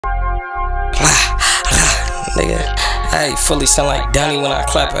nigga. I fully sound like Donnie when I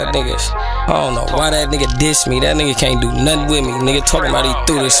clap at niggas. I don't know why that nigga diss me. That nigga can't do nothing with me. Nigga talking about he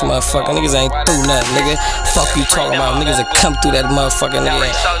through this motherfucker. Niggas ain't through nothing, nigga. Fuck you talking about. Niggas that come through that motherfucker, nigga.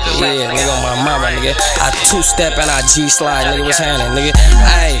 Yeah, nigga on my mama, nigga. I two-step and I G-slide, nigga. What's happening, nigga?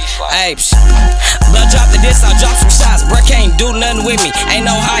 Ayy, blood drop the diss, I drop some shots. Bruh can't do nothing with me. Ain't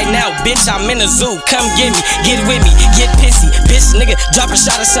no hiding out, bitch. I'm in the zoo. Come get me, get with me, get pissy, bitch. Nigga, drop a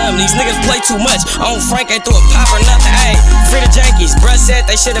shot of something. These niggas play too much. On Frank ain't threw a pop or nothing. Ayy, free the jankies. Bruh said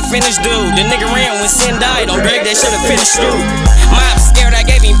they should've finished, dude. The nigga ran when Sin died. On Greg, they should've finished, dude. Mob scared, I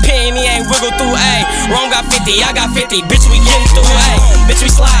gave him pin. He ain't wiggle through. Ayy, Rome got 50, I got 50. Bitch, we getting through. Ayy, bitch, we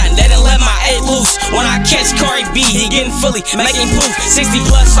sliding. They done let my 8 loose. When I catch Corey B, he getting fully, making poof. 60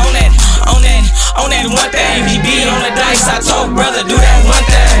 plus on that one thing. He beat on the dice. I told brother, do that one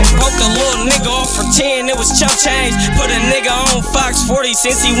thing. Broke the little nigga off for 10, it was chump change. Put a nigga on Fox 40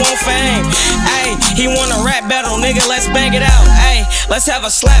 since he want fame. Ayy, he want a rap battle, nigga, let's bang it out. Ayy, let's have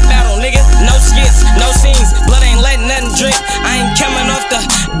a slap battle, nigga. No skits, no scenes, blood ain't letting nothing drip. I ain't coming off the,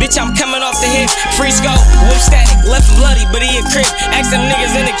 bitch, I'm coming off the hip. Free scope, whoop static, left him bloody, but he a crip. Ask them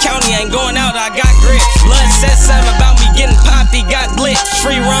niggas in the county, ain't going out, I got grip. Blood said something about me getting popped, he got blitzed.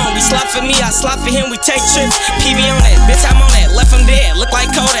 Free roam, he slot for me, I slot for him, we take trips. PB on that, bitch, I'm on that, left him dead, look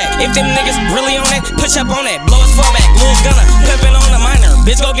like Kodak. If them niggas really on that, push up on that, blow his fallback. Lil Gunner, pimpin' on the minor,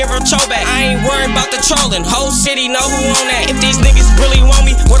 bitch, go give her a throw back. I ain't worried about the trolling, whole city know who on that. If these niggas really want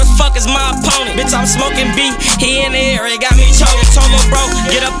me, where the fuck is my opponent? Bitch, I'm smoking B, he in the air, it got me choking. Told lil bro,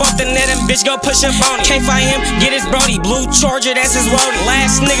 get up off the net and bitch, go push up on it. Can't find him, get his brody, blue Charger, that's his roadie.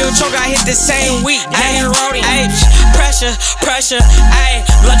 Last nigga choke, I hit the same week, damn roadie. Ayy, pressure, ayy,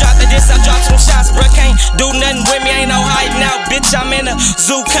 blood drop the diss, I drop some shots, bruh, can't do nothing with me, ain't no hiding out, bitch, I'm in the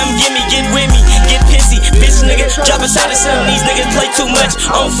zoo, come get me, get with me, get pissy, bitch, nigga, drop a shot of something, these niggas play too much,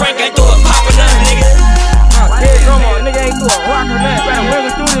 on Frank ain't through a pop or nothing, nigga. Come on, nigga ain't through a rock or nothing, better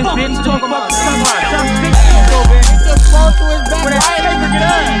wiggle through this bitch, talking about the sunlight, drop the big go, man, he just fall through his back, when that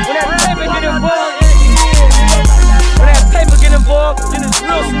paper get involved, when that paper get involved, then it's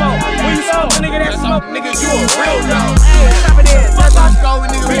real smoke, when you smoke a nigga that smoke, nigga, you a real dog. Hey, stop it in, fuck off, go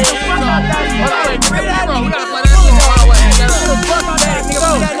with nigga, we gotta play that song, we gotta play that song, all the way, shut up.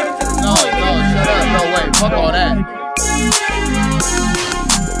 No, shut up, no way, fuck all that.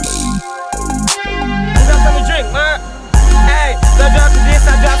 Let's have something to drink, man. Hey, I drop the diss,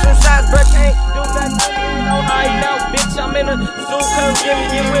 I drop some shots, bruh, can't do nothing, you know how you know, bitch, I'm in the zoo, come get me,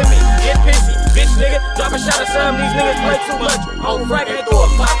 get with me, get pissy, bitch, nigga, drop a shot of something, these niggas play too much, on Frank ain't through a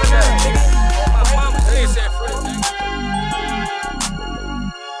pop.